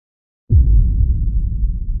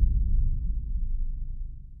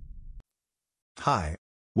Hi.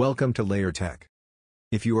 Welcome to Layer Tech.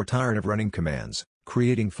 If you are tired of running commands,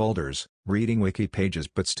 creating folders, reading wiki pages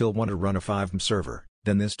but still want to run a FiveM server,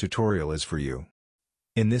 then this tutorial is for you.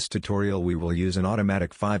 In this tutorial we will use an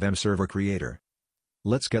automatic FiveM Server Creator.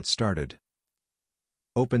 Let's get started.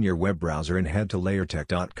 Open your web browser and head to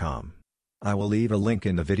layertech.com. I will leave a link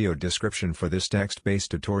in the video description for this text-based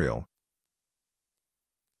tutorial.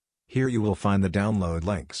 Here you will find the download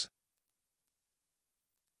links.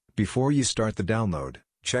 Before you start the download,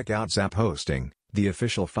 check out Zap Hosting, the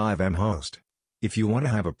official FiveM host. If you want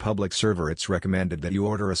to have a public server, it's recommended that you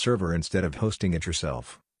order a server instead of hosting it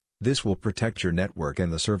yourself. This will protect your network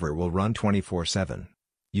and the server will run 24/7.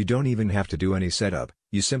 You don't even have to do any setup,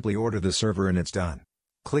 you simply order the server and it's done.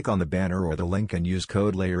 Click on the banner or the link and use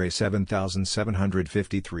code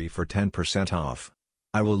LAYER7753 for 10% off.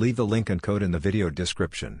 I will leave the link and code in the video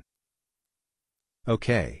description.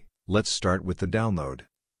 Okay, let's start with the download.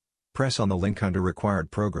 Press on the link under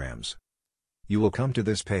Required Programs. You will come to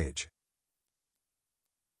this page.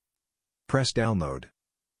 Press Download.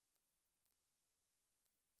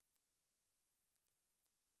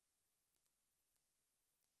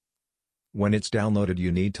 When it's downloaded, you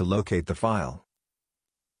need to locate the file.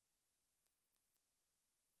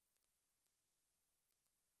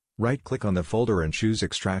 Right-click on the folder and choose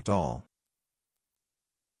Extract All.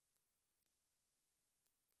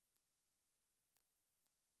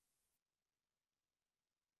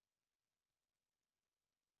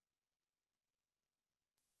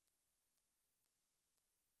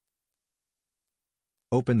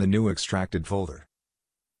 Open the new extracted folder.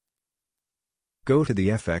 Go to the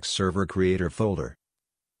FX Server Creator folder.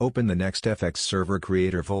 Open the next FX Server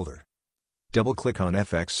Creator folder. Double-click on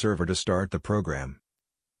FX Server to start the program.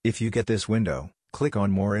 If you get this window, click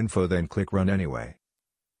on More Info then click Run Anyway.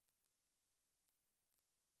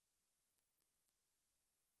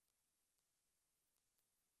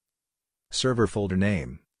 Server folder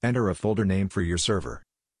name. Enter a folder name for your server.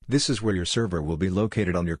 This is where your server will be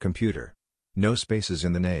located on your computer. No spaces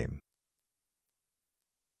in the name.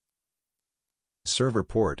 Server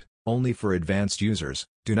port, only for advanced users,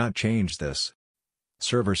 do not change this.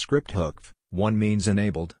 Server script hook, 1 means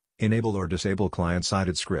enable or disable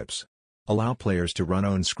client-sided scripts. Allow players to run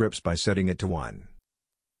own scripts by setting it to 1.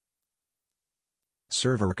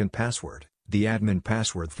 Server can password, the admin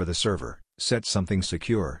password for the server, set something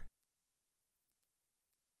secure.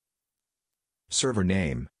 Server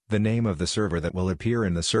name, the name of the server that will appear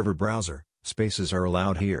in the server browser. Spaces are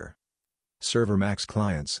allowed here. Server max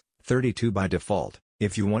clients, 32 by default.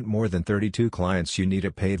 If you want more than 32 clients you need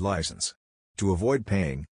a paid license. To avoid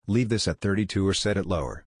paying, leave this at 32 or set it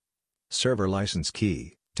lower. Server license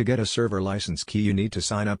key. To get a server license key you need to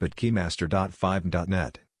sign up at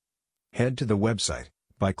keymaster.fivem.net. Head to the website,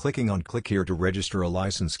 by clicking on Click here to register a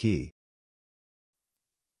license key.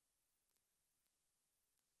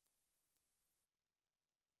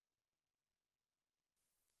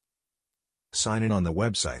 Sign in on the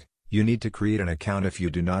website. You need to create an account if you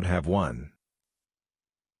do not have one.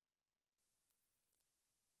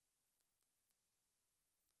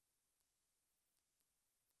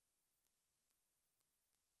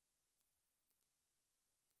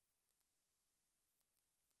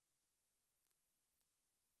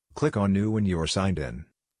 Click on New when you are signed in.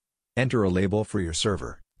 Enter a label for your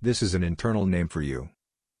server. This is an internal name for you.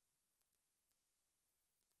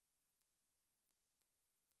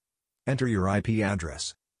 Enter your IP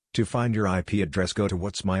address. To find your IP address go to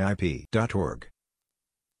whatsmyip.org.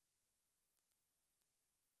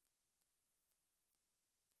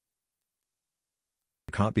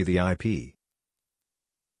 Copy the IP.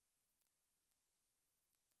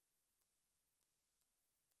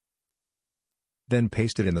 Then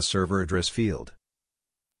paste it in the server address field.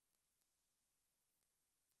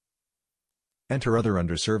 Enter other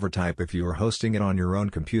under server type if you are hosting it on your own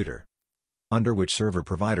computer. Under which server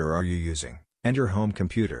provider are you using? Enter home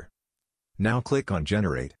computer. Now click on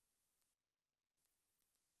Generate.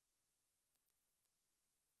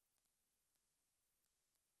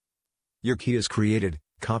 Your key is created,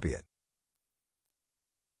 copy it.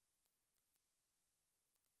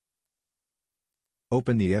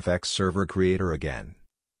 Open the FX Server Creator again.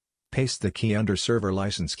 Paste the key under Server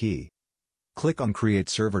License Key. Click on Create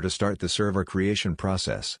Server to start the server creation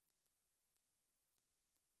process.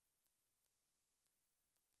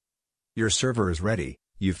 Your server is ready,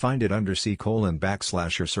 you find it under C:\/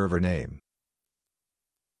 your server name.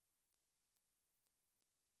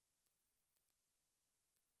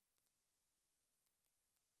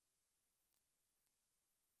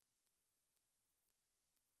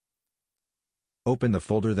 Open the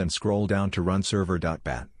folder then scroll down to run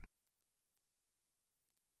server.bat.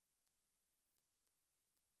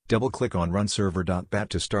 Double-click on runserver.bat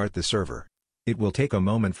to start the server. It will take a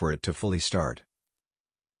moment for it to fully start.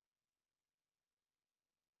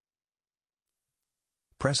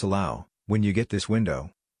 Press Allow when you get this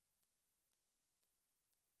window.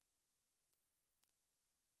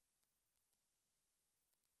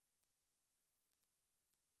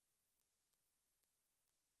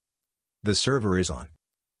 The server is on.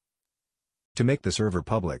 To make the server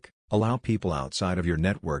public, allow people outside of your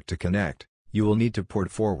network to connect, you will need to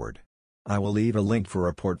port forward. I will leave a link for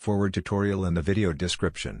a port forward tutorial in the video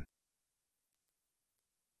description.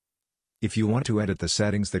 If you want to edit the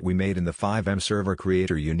settings that we made in the FiveM Server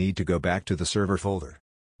Creator, you need to go back to the server folder.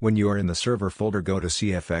 When you are in the server folder, go to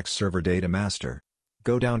CFX Server Data Master.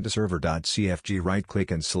 Go down to server.cfg,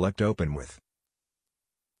 right-click and select Open with.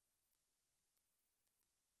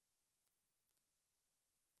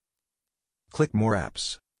 Click More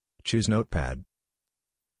Apps. Choose Notepad.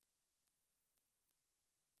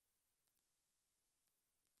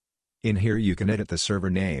 In here you can edit the server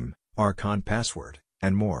name, archon password,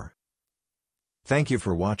 and more. Thank you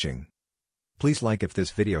for watching. Please like if this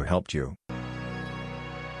video helped you.